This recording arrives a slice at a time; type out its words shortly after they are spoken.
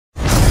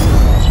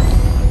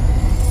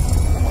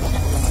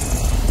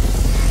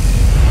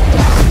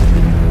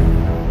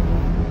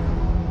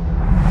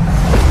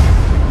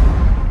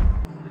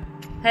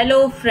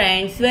Hello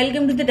friends,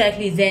 welcome to the Tech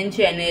Zen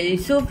channel.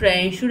 So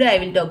friends, today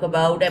I will talk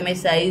about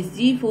MSI's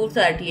GeForce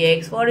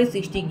RTX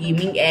 4060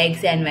 Gaming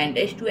X and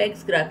Ventus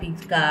 2X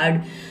graphics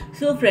card.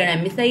 So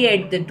friend,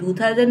 MSI at the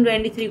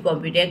 2023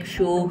 Computex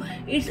show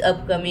its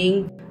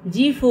upcoming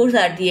GeForce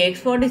RTX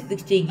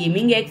 4060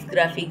 Gaming X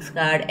graphics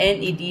card,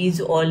 and it is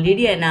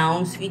already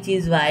announced, which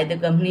is why the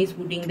company is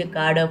putting the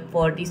card up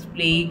for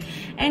display.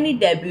 And it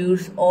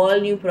debuts all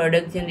new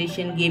product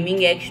generation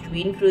Gaming X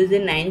Twin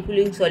Frozr 9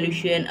 cooling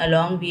solution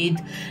along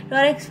with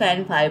TorX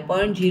Fan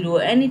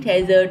 5.0, and it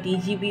has a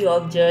TGP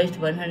of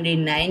just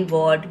 109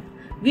 watt,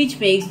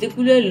 which makes the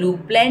cooler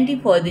look plenty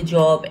for the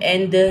job.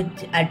 And the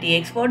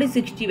RTX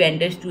 4060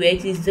 Ventus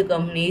 2X is the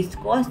company's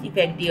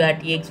cost-effective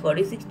RTX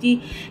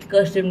 4060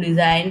 custom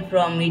design.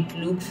 From it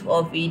looks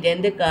of it,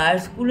 and the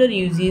car's cooler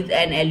uses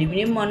an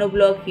aluminium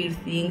monoblock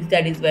heatsink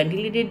that is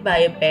ventilated by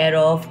a pair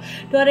of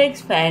TorX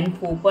Fan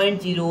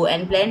 4.0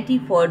 and plenty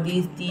for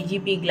this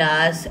TGP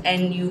glass,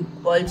 and you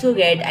also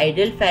get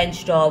idle fan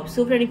stop.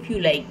 So friend, if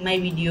you like my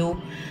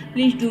video,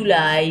 please do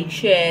like,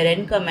 share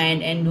and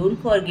comment, and don't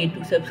forget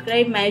to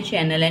subscribe my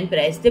channel and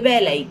press the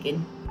bell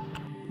icon.